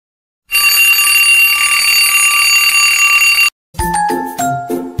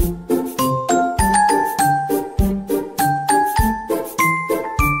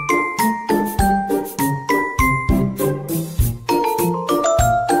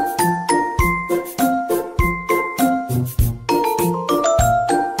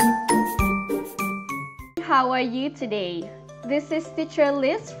today? This is Teacher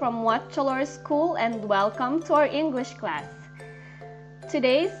Liz from WAT CHALOR School and welcome to our English class.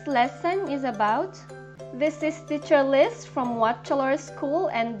 Today's lesson is about This is Teacher Liz from WAT CHALOR School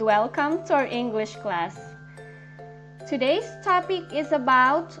and welcome to our English class. Today's topic is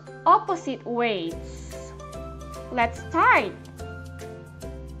about opposite weights. Let's start.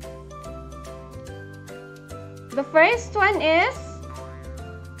 The first one is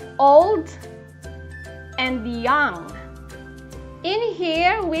old and young. In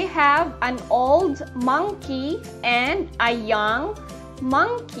here we have an old monkey and a young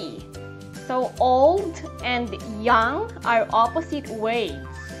monkey. So old and young are opposite weights.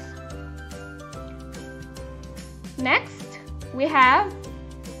 Next we have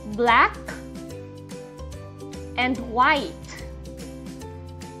black and white.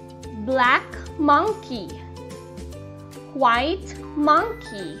 Black monkey, white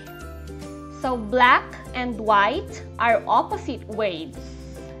monkey. So black and white are opposite weights.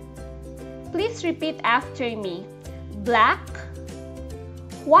 Please repeat after me. Black,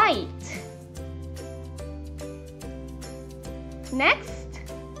 white. Next,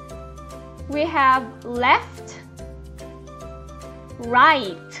 we have left,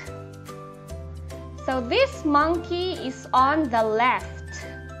 right. So this monkey is on the left,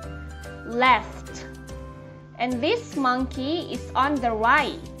 left. And this monkey is on the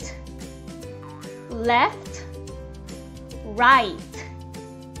right, left, right.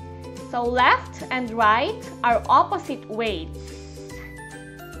 So left and right are opposite weights.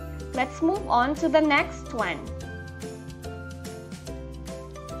 Let's move on to the next one.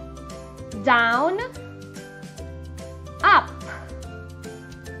 Down, up.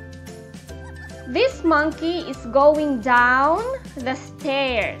 This monkey is going down the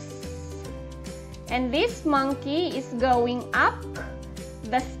stairs. And this monkey is going up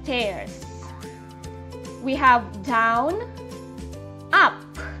the stairs. We have down, up.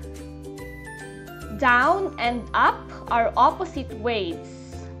 Down and up are opposite weights.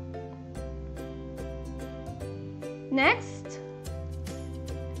 Next,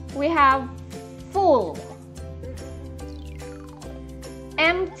 we have full,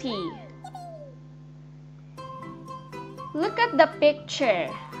 empty. Look at the picture.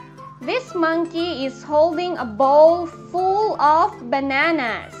 This monkey is holding a bowl full of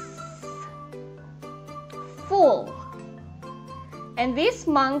bananas. Full. And this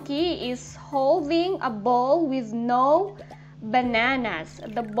monkey is holding a bowl with no bananas.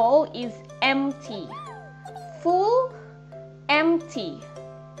 The bowl is empty. Full, empty.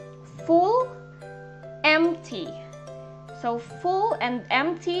 Full, empty. So full and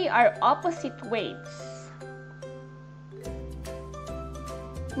empty are opposite weights.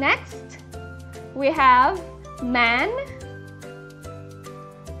 Next, we have man,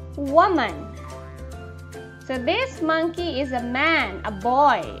 woman. So this monkey is a man, a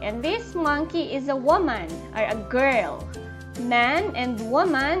boy, and this monkey is a woman or a girl. Man and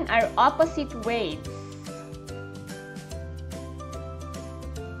woman are opposite weights.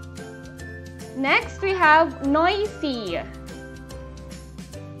 Next, we have noisy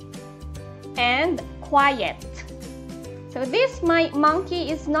and quiet. So this monkey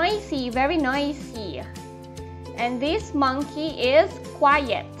is noisy, very noisy. And this monkey is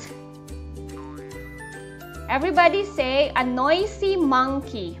quiet. Everybody say a noisy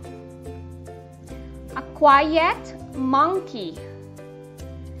monkey. A quiet monkey.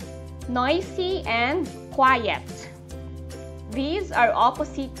 Noisy and quiet. These are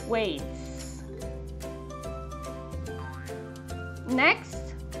opposite weights. Next,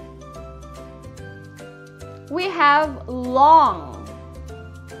 we have long,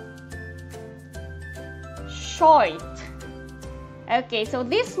 short. Okay, so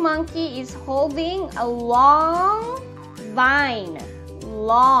this monkey is holding a long vine,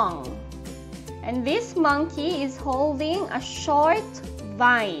 long. And this monkey is holding a short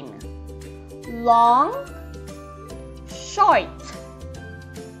vine, long, short,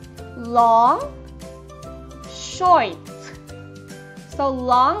 long, short. So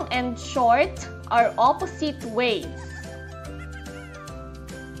long and short are opposite weights.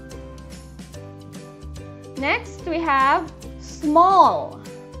 Next, we have small,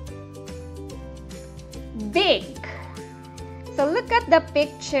 big. So look at the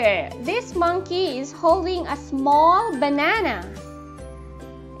picture. This monkey is holding a small banana.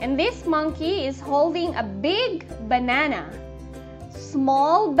 And this monkey is holding a big banana.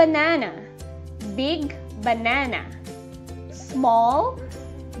 Small banana, big banana. Small,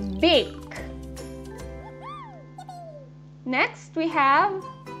 big. Next, we have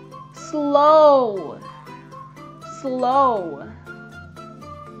slow, slow.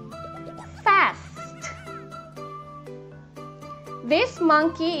 Fast, This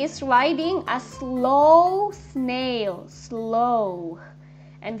monkey is riding a slow snail. Slow.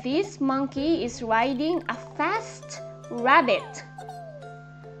 And this monkey is riding a fast rabbit.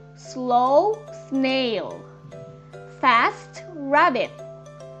 Slow snail. Fast rabbit.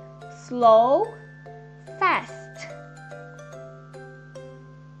 Slow, fast.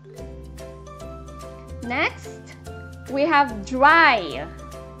 Next, we have dry,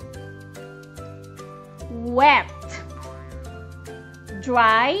 wet.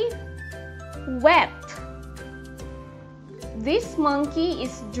 Dry, wet. This monkey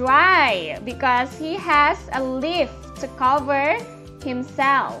is dry because he has a leaf to cover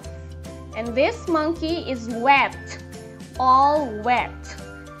himself. And this monkey is wet, all wet.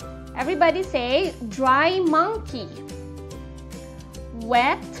 Everybody say dry monkey,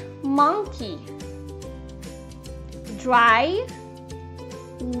 wet monkey. Dry,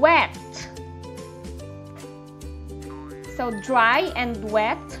 wet. So dry and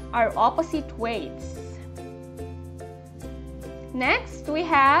wet are opposite ways. Next, we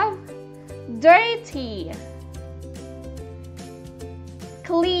have dirty,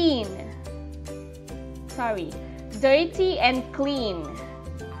 clean. Sorry, dirty and clean.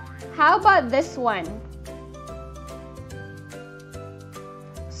 How about this one?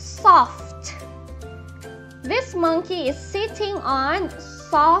 Soft. This monkey is sitting on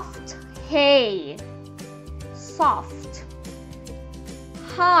soft hay. Soft.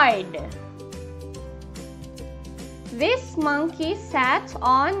 Hard. This monkey sat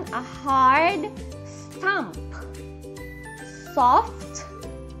on a hard stump. Soft,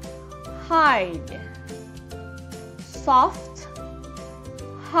 hard. Soft,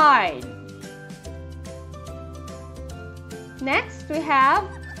 hard. Next, we have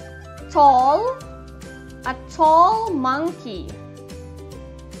tall, a tall monkey.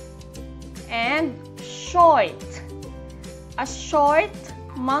 And short, a short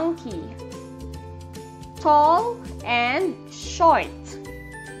monkey. Tall and short.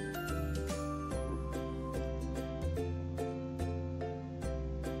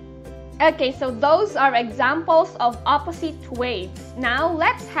 Okay, so those are examples of opposite ways. Now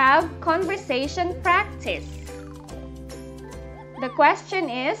let's have conversation practice. The question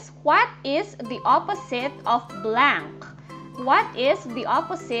is, what is the opposite of blank? What is the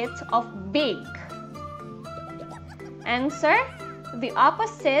opposite of big? Answer, the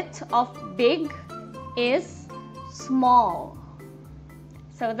opposite of big is small.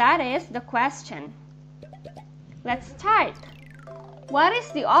 So that is the question. Let's start. What is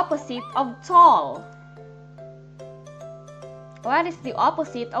the opposite of tall? What is the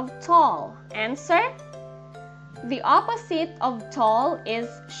opposite of tall? Answer, the opposite of tall is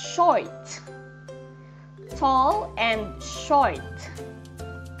short. Tall and short.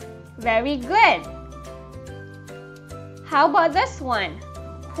 Very good. How about this one?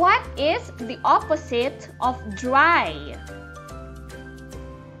 What is the opposite of dry?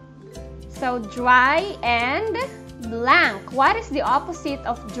 So dry and blank. What is the opposite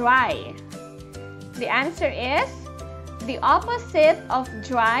of dry? The answer is, the opposite of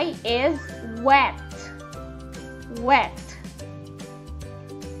dry is wet. Wet.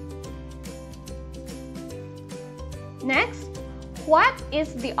 Next, what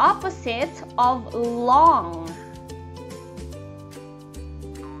is the opposite of long?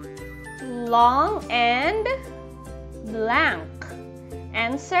 Long and blank.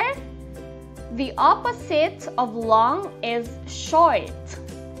 Answer, the opposite of long is short.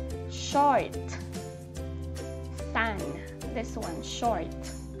 Short. Sun. This one, short.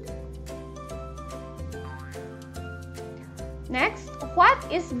 Next,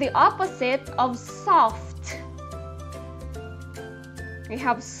 what is the opposite of soft? We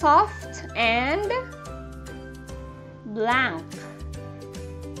have soft and blank.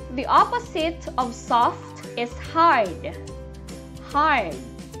 The opposite of soft is hard. Hard.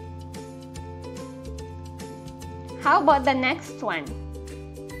 How about the next one?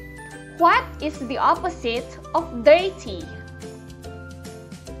 What is the opposite of dirty?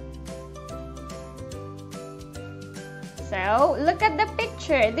 So, look at the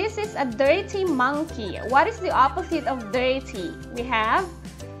picture. This is a dirty monkey. What is the opposite of dirty? We have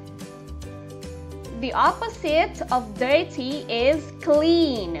the opposite of dirty is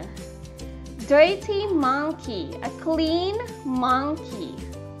clean. Dirty monkey, a clean monkey.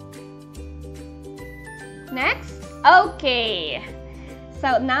 Next, okay.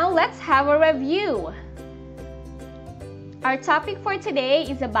 So now let's have a review. Our topic for today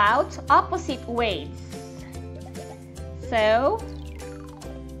is about opposite ways. So,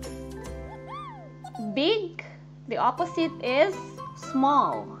 big, the opposite is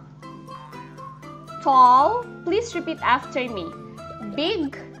small. Tall, please repeat after me.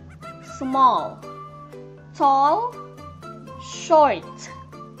 Big, small. Tall, short.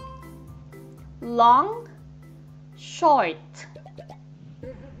 Long, short.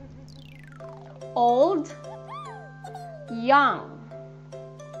 Old, young.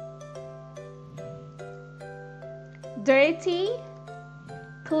 Dirty,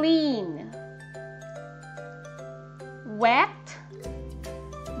 clean. Wet,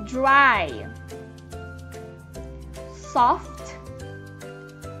 dry. Soft,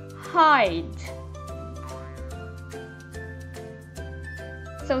 hard.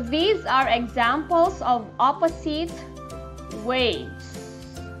 So these are examples of opposite words.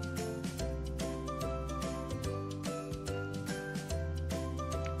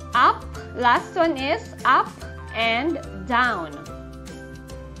 Up, last one is up and down.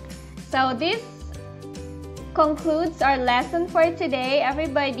 So this concludes our lesson for today,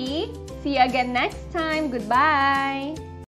 everybody. See you again next time. Goodbye.